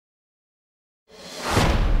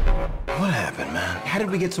How did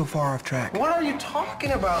we get so far off track? What are you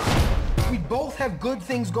talking about? We both have good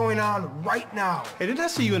things going on right now. Hey, did I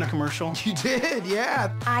see you in a commercial? You did,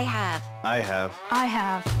 yeah. I have. I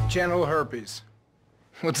have. Genital herpes.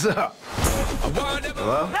 What's up?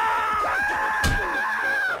 Hello?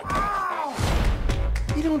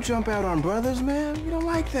 You don't jump out on brothers, man. You don't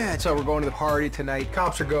like that. So we're going to the party tonight.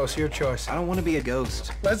 Cops or ghosts, your choice. I don't want to be a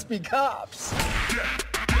ghost. Let's be cops.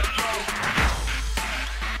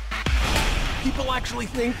 People actually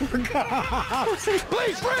think we're cops.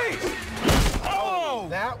 Please, freeze! Oh!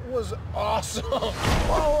 That was awesome.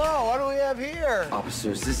 Whoa, what do we have here?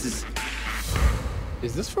 Officers, this is...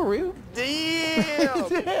 Is this for real? Damn!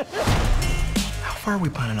 How far are we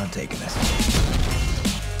planning on taking this?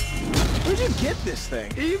 Where'd you get this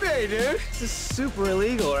thing? eBay, dude. This is super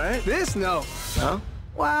illegal, right? This, no. Huh?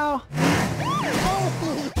 Wow.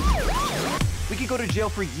 We could go to jail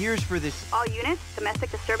for years for this. All units, domestic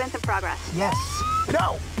disturbance in progress. Yes.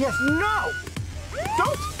 No. Yes, no.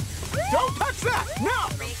 Don't touch that. No.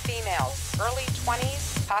 3 females, early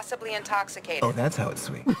 20s, possibly intoxicated. Oh, that's how it's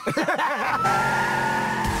sweet.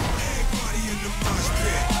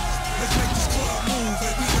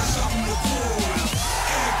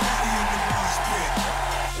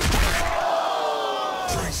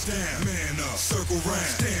 Stand, man up, circle round,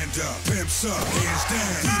 stand up, pimps up, hands down,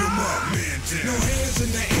 beat 'em up, man down. No hands in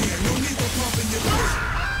the air, no need for pumping your fist.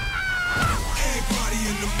 Everybody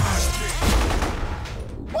in the mosh pit.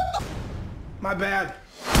 What the? My bad.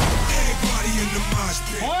 Everybody in the mosh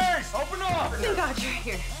pit. Boys, open up. Thank God you're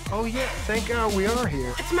here. Oh yeah, thank God we are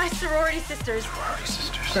here. It's my sorority sisters. Sorry,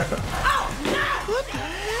 sisters. Oh, no! What the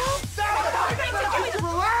hell?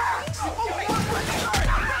 Relax.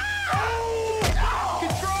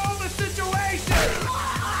 Control the situation.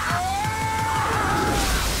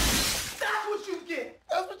 That's what you get.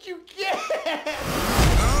 That's what you get. I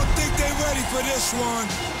don't think they ready for this one.